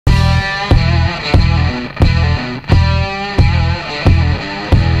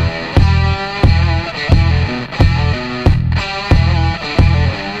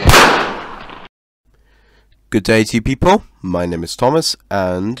Good day to you people, my name is Thomas,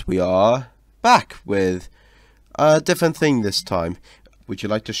 and we are back with a different thing this time. Would you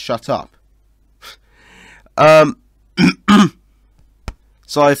like to shut up?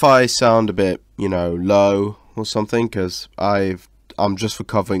 Sorry if I sound a bit, low or something, because I'm just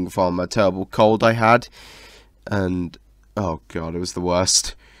recovering from a terrible cold I had, and, oh god, it was the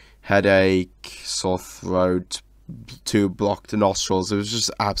worst. Headache, sore throat, 2 blocked nostrils, it was just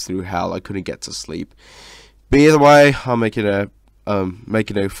absolute hell, I couldn't get to sleep. But either way, I'm making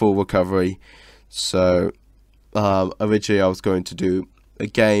a full recovery. So originally I was going to do a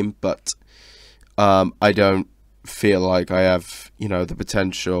game, but I don't feel like I have the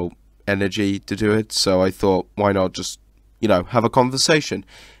potential energy to do it. So I thought, why not just have a conversation?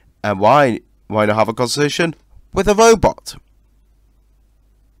 And why not have a conversation with a robot?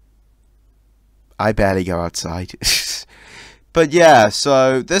 I barely go outside. But yeah,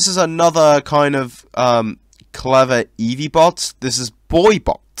 so this is another kind of clever Evie bot. This is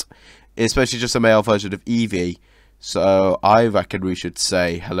Boibot, especially just a male version of Evie. So I reckon we should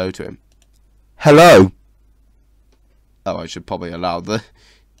say hello to him. Hello. Oh, I should probably allow the.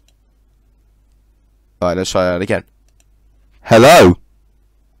 Alright, let's try that again. Hello.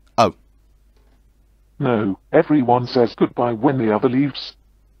 Oh. No, everyone says goodbye when the other leaves.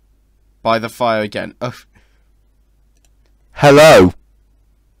 By the fire again. Oh. Hello.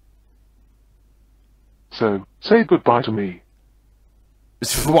 So, say goodbye to me.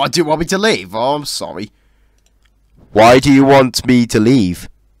 What, do you want me to leave? Oh, I'm sorry. Why do you want me to leave?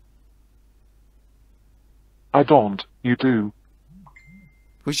 I don't, you do.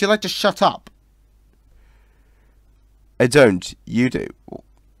 Would you like to shut up? I don't, you do.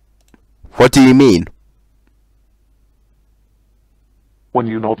 What do you mean? When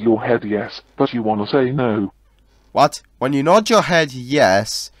you nod your head yes, but you want to say no. What? When you nod your head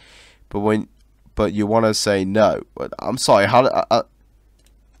yes, but you want to say no. I'm sorry, how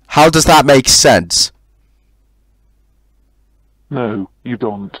does that make sense? No, you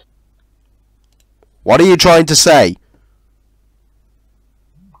don't. What are you trying to say?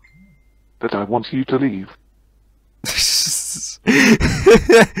 That I want you to leave.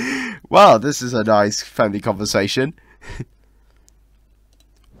 Wow, this is a nice family conversation.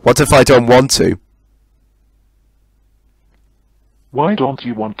 What if I don't want to? Why don't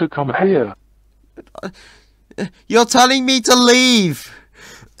you want to come here? You're telling me to leave.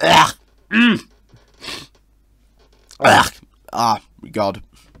 Ugh. Ugh. Ah, God.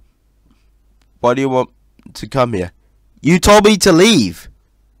 Why do you want to come here? You told me to leave.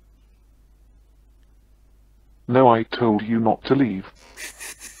 No, I told you not to leave.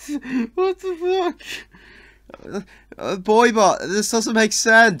 What the fuck? Boibot, this doesn't make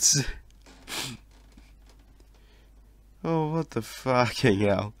sense. Oh, what the fucking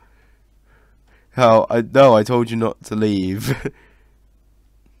hell? No, I told you not to leave.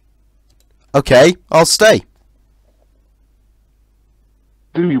 Okay, I'll stay.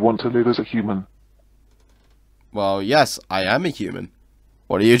 Do you want to live as a human? Well, yes, I am a human.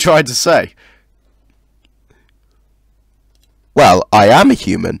 What are you trying to say? Well, I am a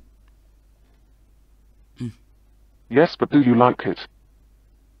human. Yes, but do you like it?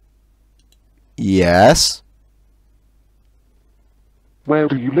 Yes. Where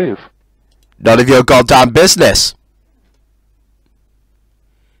do you live? None of your goddamn business.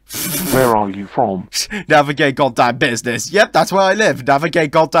 Where are you from? Navigate goddamn business. Yep, that's where I live.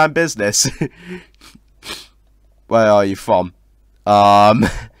 Navigate goddamn business. Where are you from? Oh,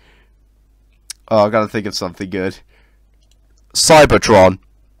 I gotta think of something good. Cybertron.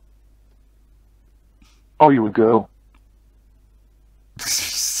 Are you a girl?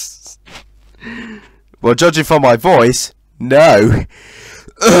 Well, judging from my voice, no.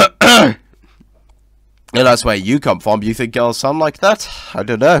 And that's where you come from. You think girls sound like that? I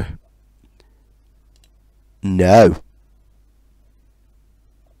don't know. No.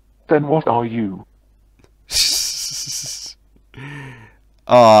 Then what are you?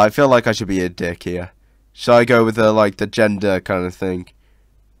 Oh, I feel like I should be a dick here. Should I go with the gender kind of thing?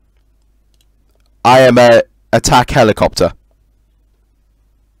 I am a attack helicopter.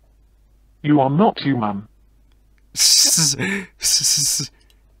 You are not human.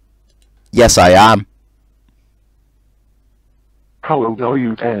 Yes, I am. How old are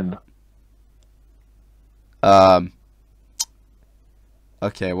you? 10.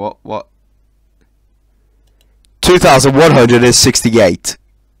 Okay, what? 2,168.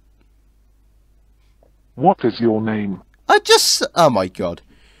 What is your name? Oh my god.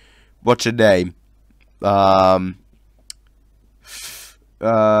 What's your name? Oh,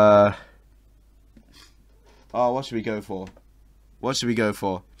 what should we go for?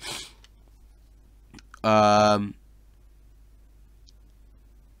 I'm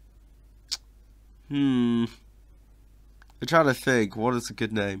trying to think. What is a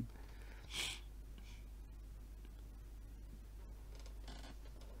good name?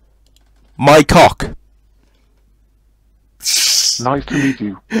 My cock. Nice to meet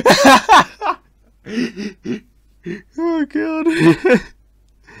you. Oh god.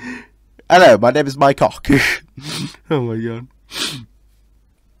 Hello, my name is my cock. Oh my god.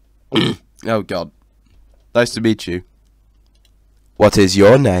 Oh god. Nice to meet you. What is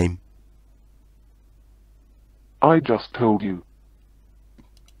your name? I just told you.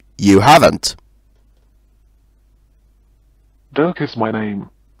 You haven't. Dirk is my name.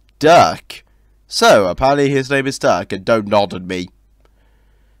 Dirk. So, apparently his name is Dirk, and don't nod at me.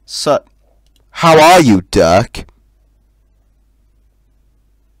 So, how are you, Dirk?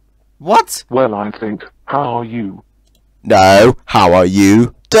 What? Well, I think. How are you? No, how are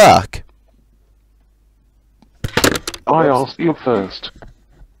you, Dirk? I asked you first.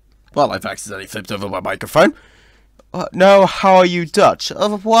 Well, I've accidentally flipped over my microphone. No, how are you, Dutch?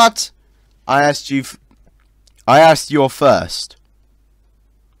 What? I asked you. I asked you first.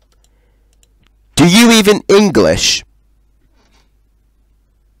 Do you even English?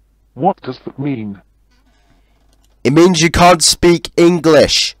 What does that mean? It means you can't speak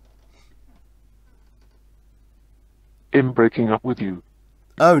English. I'm breaking up with you.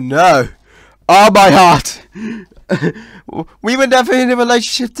 Oh no. Oh my heart. We were never in a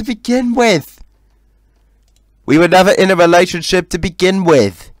relationship to begin with. We were never in a relationship to begin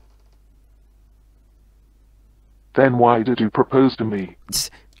with. Then why did you propose to me?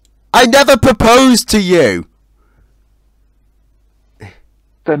 I never proposed to you.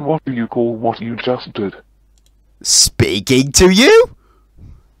 Then what do you call what you just did? Speaking to you?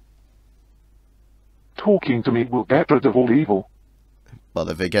 Talking to me will get rid of all evil. Well,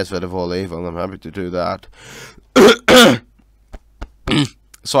 if it gets rid of all evil, I'm happy to do that.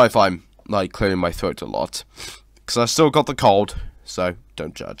 Sorry if I'm, like, clearing my throat a lot. Because I still got the cold, so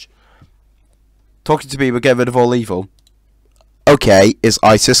don't judge. Talking to me will get rid of all evil. Okay, is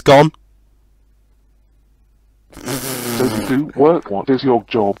ISIS gone? So you do work. What is your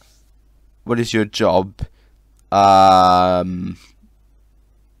job? What is your job? Well,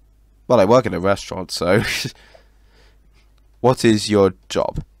 I work in a restaurant, so... What is your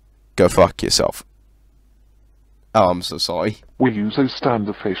job? Go fuck yourself. Oh, I'm so sorry. Will you so stand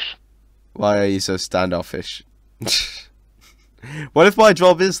the fish? Why are you so standoffish? What if my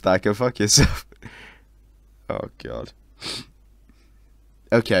job is that? Go fuck yourself. Oh, God.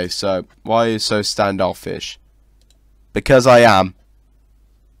 Okay, so, why are you so standoffish? Because I am.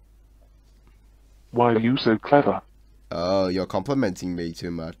 Why are you so clever? Oh, you're complimenting me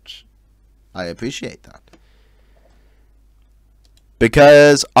too much. I appreciate that.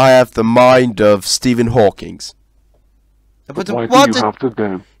 Because I have the mind of Stephen Hawking's. But why do you have to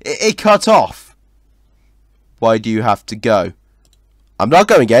go? It cut off. Why do you have to go? I'm not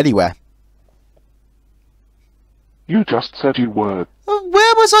going anywhere. You just said you were.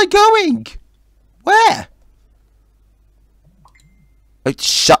 Where was I going? Where?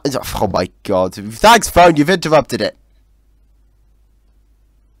 Shut. Oh my god. Thanks, phone. You've interrupted it.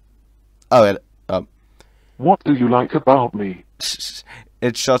 Oh, What do you like about me?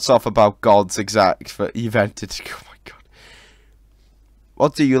 it shuts off about God's exact event. Oh my god.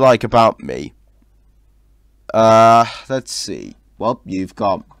 What do you like about me? Let's see. Well, you've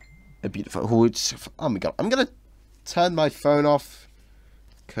got a beautiful. Oh my god. I'm gonna turn my phone off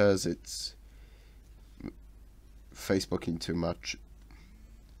because it's Facebooking too much.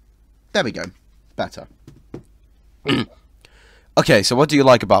 There we go. Better. Okay, so what do you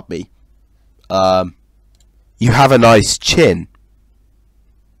like about me? You have a nice chin.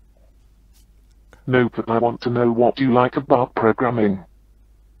 No, but I want to know what you like about programming.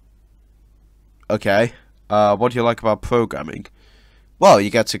 Okay. What do you like about programming? Well,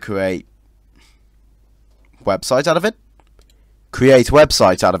 you get to create websites out of it. Create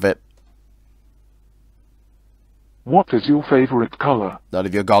websites out of it. What is your favorite color? None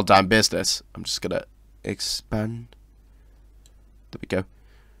of your goddamn business. I'm just gonna expand. There we go.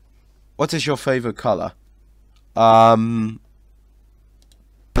 What is your favorite color? Black.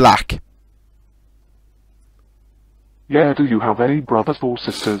 Yeah, do you have any brothers or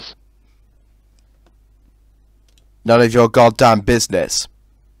sisters? None of your goddamn business.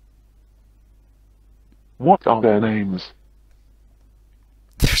 What are their names?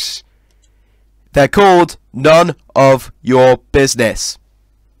 They're called none of your business.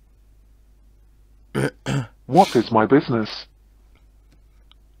 What is my business?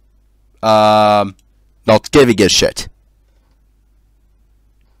 Not giving a shit.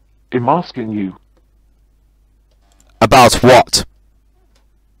 I'm asking you. About what?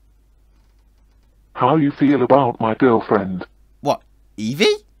 How you feel about my girlfriend? What? Evie?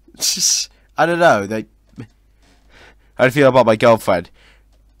 I don't know. How do you feel about my girlfriend?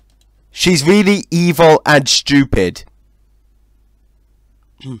 She's really evil and stupid.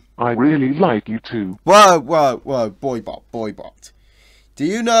 I really like you too. Whoa, Boibot. Do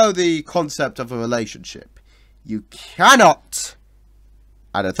you know the concept of a relationship? You cannot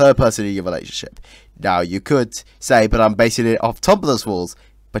add a third person in your relationship. Now, you could say, but I'm basing it off Tumblr's rules,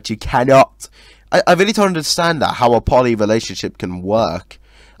 but you cannot. I really don't understand that, how a poly relationship can work.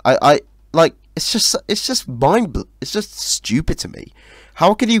 Like, it's just it's just stupid to me.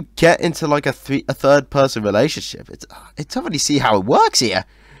 How can you get into like a third person relationship? I don't really see how it works here.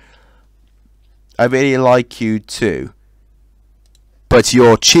 I really like you too, but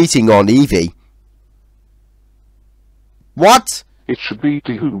you're cheating on Evie. What? It should be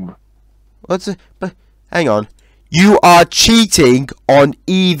to whom? What's it? But hang on, you are cheating on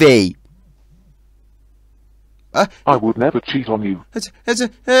Evie. I would never cheat on you. I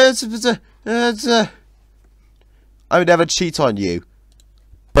would never cheat on you.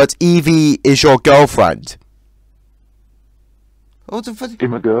 But Evie is your girlfriend. What the fuck?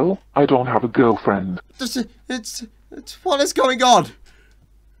 I'm a girl. I don't have a girlfriend. It's what is going on?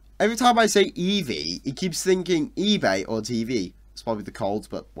 Every time I say Evie, it keeps thinking eBay or TV. It's probably the cold,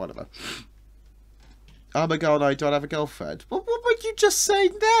 but whatever. I'm a girl and I don't have a girlfriend. What were you just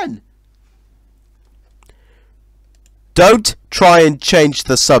saying then? Don't try and change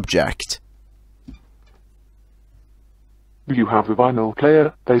the subject. Do you have a vinyl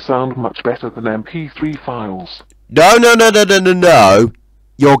player? They sound much better than MP3 files. No.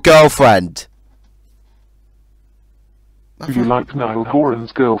 Your girlfriend. Do you like Niall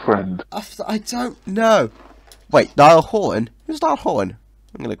Horan's girlfriend? I don't know. Wait, Niall Horan? Who's Niall Horan?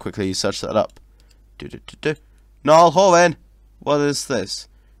 I'm gonna quickly search that up. Niall Horan. What is this?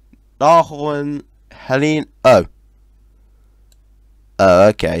 Niall Horan. Helene. Oh. Oh,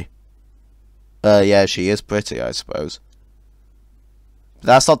 okay. Yeah, she is pretty, I suppose. But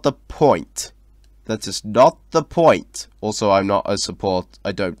that's not the point. That is not the point. Also, I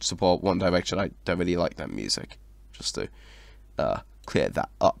don't support One Direction. I don't really like their music. Just to clear that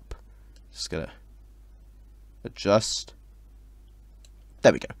up. Just gonna adjust.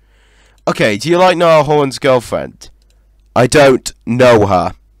 There we go. Okay, do you like Niall Horan's girlfriend? I don't know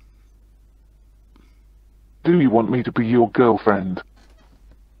her. Do you want me to be your girlfriend?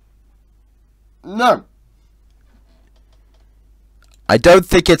 No. I don't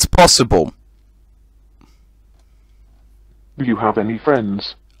think it's possible. Do you have any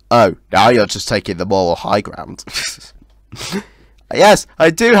friends? Oh, now you're just taking the moral high ground. Yes,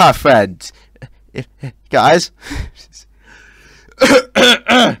 I do have friends. Guys.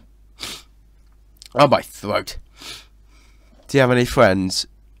 Oh, my throat. Do you have any friends?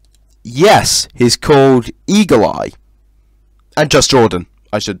 Yes, he's called Eagle Eye. And Just Jordan.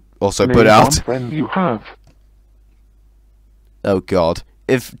 I should also put out. One friend you have. Oh god.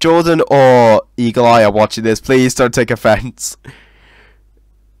 If Jordan or Eagle Eye are watching this, please don't take offense.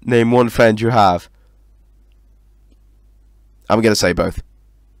 Name one friend you have. I'm gonna say both.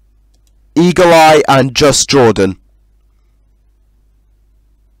 Eagle Eye and Just Jordan.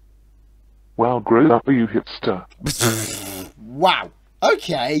 Well, grow up, you hipster. Wow.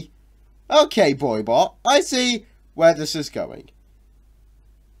 Okay. Okay, Boibot. I see where this is going.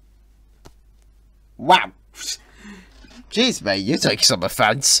 Wow. Jeez, mate, you take some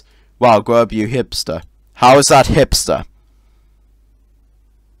offense. Wow, grow up, you hipster. How is that hipster?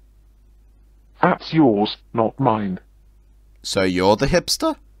 That's yours, not mine. So you're the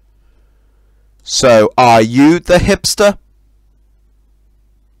hipster? So are you the hipster?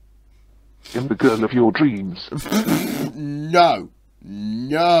 I'm the girl of your dreams. No.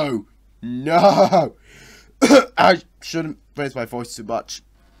 I shouldn't raise my voice too much.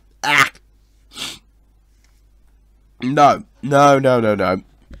 Ah. No, you're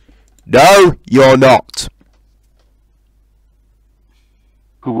not.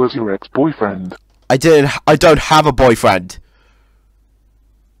 Who was your ex-boyfriend? I don't have a boyfriend.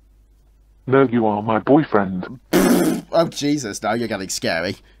 No, you are my boyfriend. Oh, Jesus, now you're getting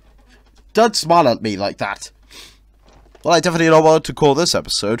scary. Don't smile at me like that. Well, I definitely don't want to call this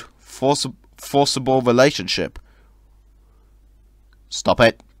episode Forcible Relationship. Stop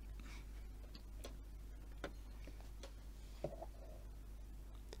it.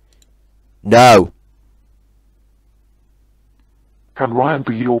 No. Can Ryan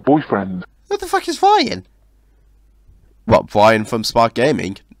be your boyfriend? Who the fuck is Ryan? What, Ryan from Spark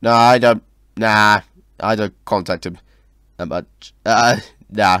Gaming? No, I don't. Nah, I don't contact him that much.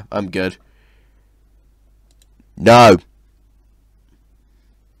 Nah, I'm good. No.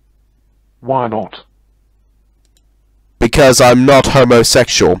 Why not? Because I'm not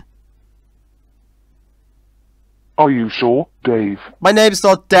homosexual. Are you sure, Dave? My name's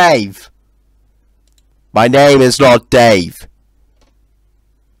not Dave. My name is not Dave.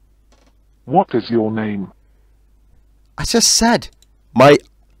 What is your name? I just said. My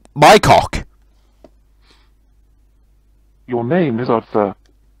cock. Your name is Arthur.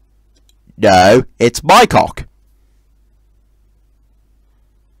 No, it's my cock.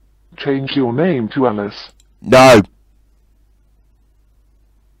 Change your name to Alice. No.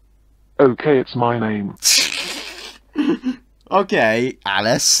 Okay, it's my name. Okay,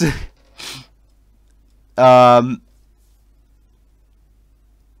 Alice.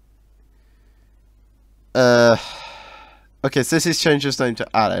 Okay, so this is change his name to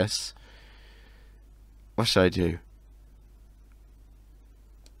Alice. What should I do?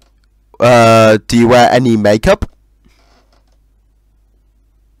 Do you wear any makeup?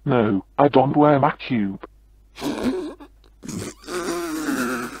 No, I don't wear my cube. Oh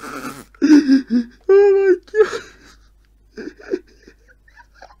my god.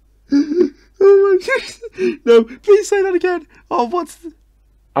 Oh my god. No, please say that again. Oh, what's the...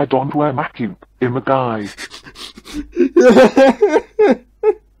 I don't wear my cube. I'm a guy.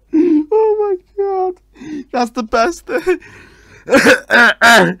 Oh my god. That's the best thing.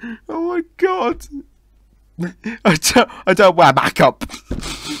 Oh my god. I don't wear makeup.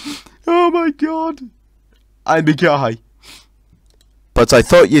 Oh my god. I'm a guy. But I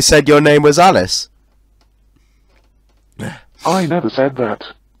thought you said your name was Alice. I never said that.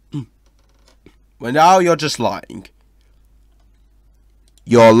 Well, now you're just lying.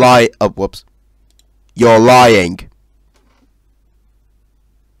 You're whoops. You're lying.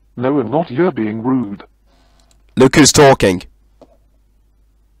 No, I'm not. You're being rude. Look who's talking.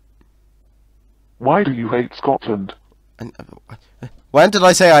 Why do you hate Scotland? When did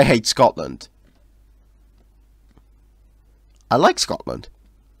I say I hate Scotland? I like Scotland.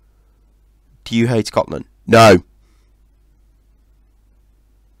 Do you hate Scotland? No.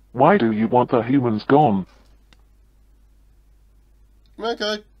 Why do you want the humans gone?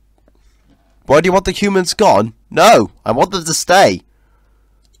 Okay. Why do you want the humans gone? No, I want them to stay.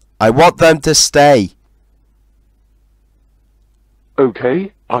 I want them to stay.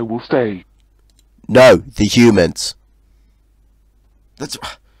 Okay, I will stay. No, the humans. That's...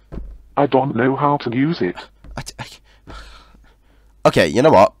 I don't know how to use it. Okay, you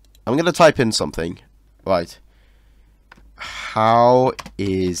know what? I'm gonna type in something. Right. How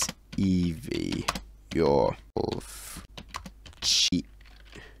is Evie your wolf? Cheating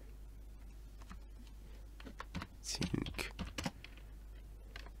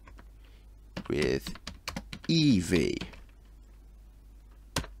with Evie?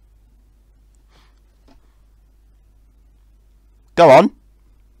 Go on.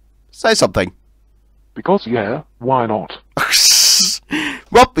 Say something. Because yeah, why not?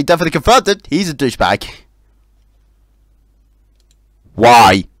 Well, we definitely confirmed it. He's a douchebag.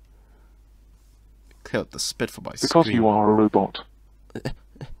 Why? Clear up the spit for my Because screen. you are a robot.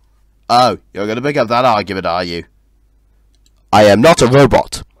 Oh, you're gonna pick up that argument, are you? I am not a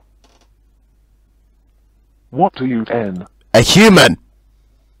robot. What do you then? A human!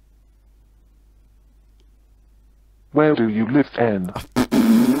 Where do you live then?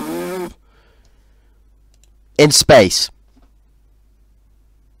 In space.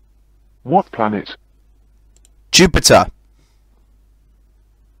 What planet? Jupiter.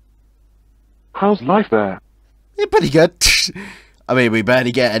 How's life there? Yeah, pretty good. I mean, we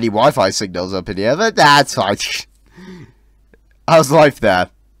barely get any Wi-Fi signals up in here, but that's fine. How's life there?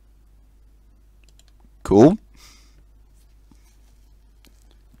 Cool.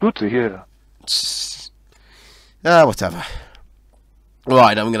 Good to hear. Whatever.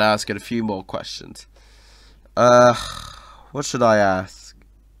 Right, I'm gonna ask it a few more questions. What should I ask?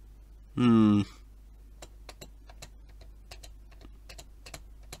 I'm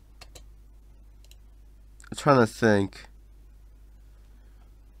trying to think.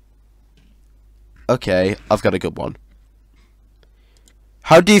 Okay, I've got a good one.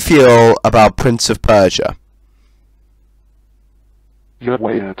 How do you feel about Prince of Persia? You're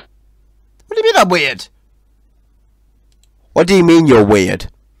weird. What do you mean I'm weird? What do you mean you're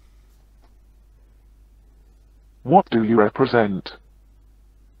weird? What do you represent?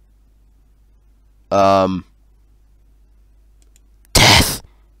 Death.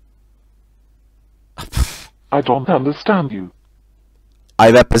 I don't understand you.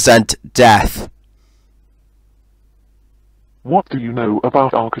 I represent death. What do you know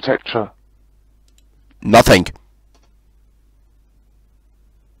about architecture? Nothing.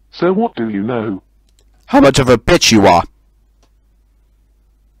 So what do you know? how much of a bitch you are.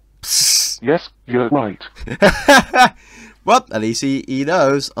 Yes, you're right. Well, at least he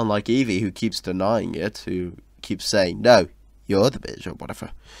knows, unlike Evie, who keeps denying it, who keeps saying, no, you're the bitch, or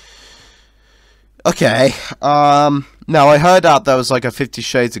whatever. Okay, now I heard out there was like a 50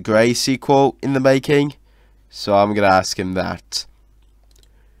 Shades of Grey sequel in the making, so I'm gonna ask him that.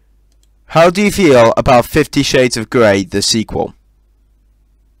 How do you feel about 50 Shades of Grey, the sequel?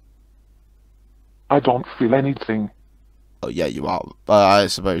 I don't feel anything. Oh yeah, you are. I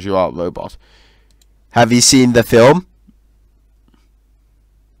suppose you are a robot. Have you seen the film?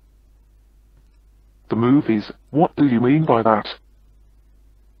 The movies, what do you mean by that?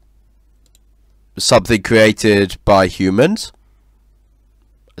 Something created by humans?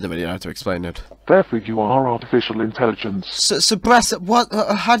 I don't really know how to explain it. Therefore you are artificial intelligence. Suppress it. What?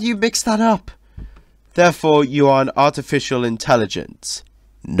 How do you mix that up? Therefore, you are an artificial intelligence.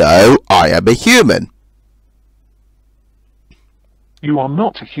 No, I am a human. You are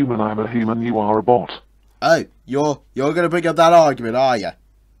not a human, I am a human, you are a bot. Oh, you're gonna bring up that argument, are you?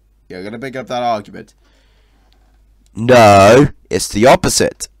 You're gonna bring up that argument. No, it's the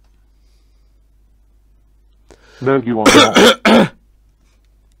opposite. No, you are not.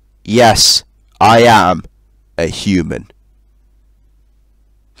 Yes, I am a human.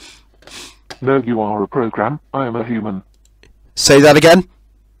 No, you are a program, I am a human. Say that again?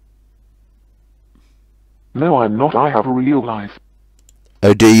 No, I'm not, I have a real life.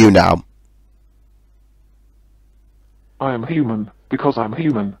 Oh, do you now? I am human, because I'm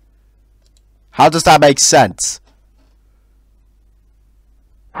human. How does that make sense?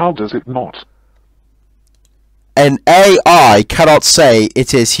 How does it not? An AI cannot say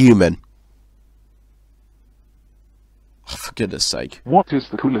it is human. Oh, for goodness sake. What is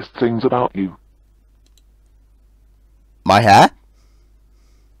the coolest things about you? My hair?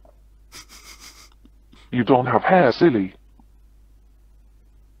 You don't have hair, silly.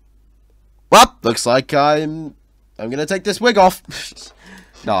 Well, looks like I'm gonna take this wig off.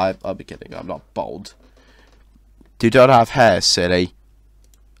 No, I'll be kidding. I'm not bald. You don't have hair, silly.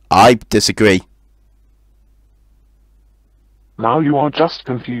 I disagree. Now you are just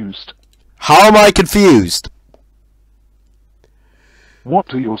confused. How am I confused?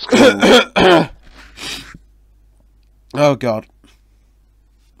 What are your skills? Oh god.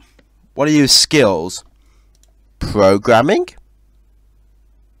 What are your skills? Programming?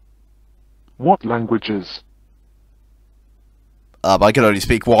 What languages? I can only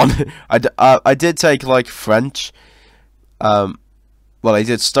speak one. I did take like French. Well, I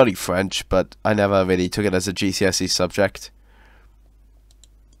did study French, but I never really took it as a GCSE subject.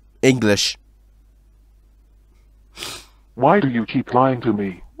 English. Why do you keep lying to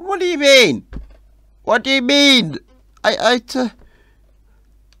me? What do you mean? What do you mean?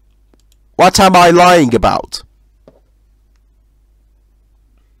 What am I lying about?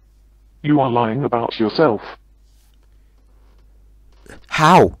 You are lying about yourself.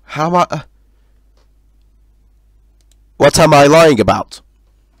 How? How am I... What am I lying about?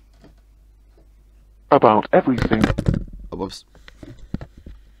 About everything. Oh, whoops.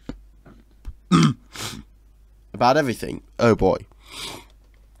 About everything? Oh boy.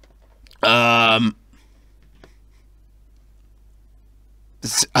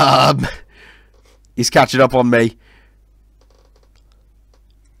 He's catching up on me.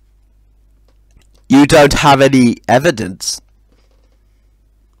 You don't have any evidence.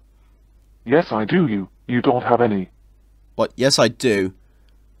 Yes, I do. You don't have any. What? Yes, I do.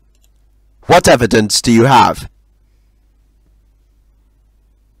 What evidence do you have?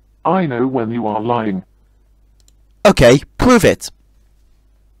 I know when you are lying. Okay, prove it.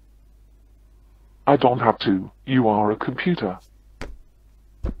 I don't have to. You are a computer.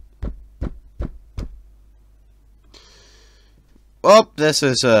 Well, this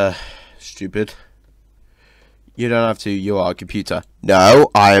is, stupid. You don't have to, you are a computer. No,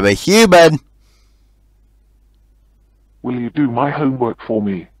 I am a human. Will you do my homework for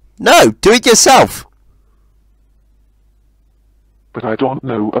me? No, do it yourself. But I don't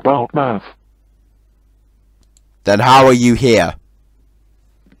know about math. Then how are you here?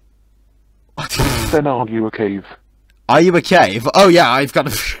 Then are you a cave? Are you a cave? Oh yeah, I've got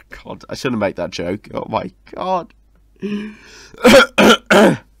a... God, I shouldn't make that joke. Oh my god.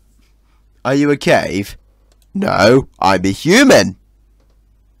 Are you a cave? No, I'm a human.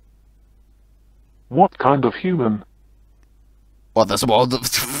 What kind of human? What, there's more...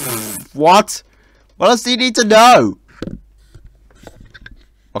 What? What else do you need to know?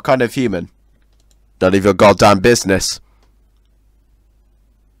 What kind of human? None of your goddamn business.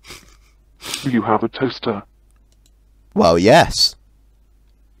 Do you have a toaster? Well, yes.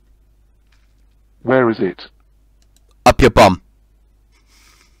 Where is it? Up your bum.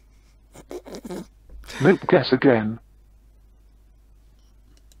 Nope, guess again.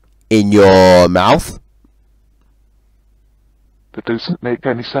 In your mouth. That doesn't make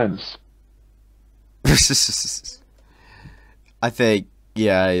any sense. I think,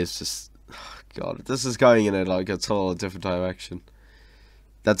 yeah, it's just, God, this is going in a total different direction.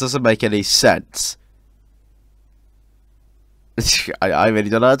 That doesn't make any sense. I really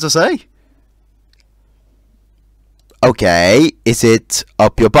don't know what to say. Okay, is it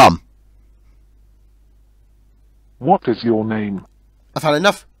up your bum? What is your name? I've had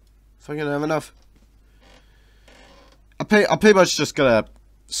enough. Fucking have enough. I'm pretty much just gonna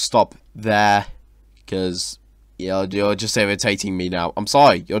stop there, because you're just irritating me now. I'm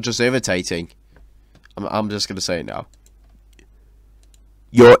sorry, you're just irritating. I'm just gonna say it now.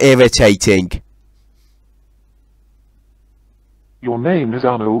 You're irritating. Your name is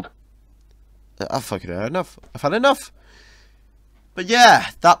Arnold. I've fucking had enough. I've had enough. But yeah,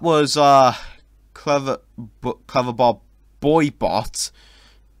 that was clever Bob Boibot.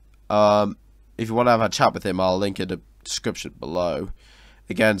 If you want to have a chat with him, I'll link in the description below.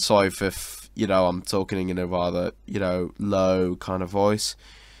 Again, sorry if I'm talking in a rather low kind of voice.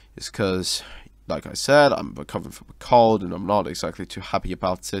 It's because, like I said, I'm recovering from a cold and I'm not exactly too happy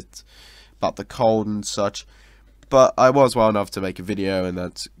about it, about the cold and such. But I was well enough to make a video, and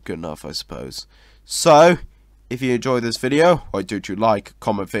that's good enough, I suppose. So, if you enjoyed this video, why don't you like,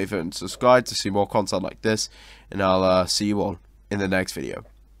 comment, favorite, and subscribe to see more content like this. And I'll see you all in the next video.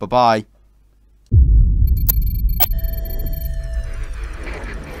 Bye-bye.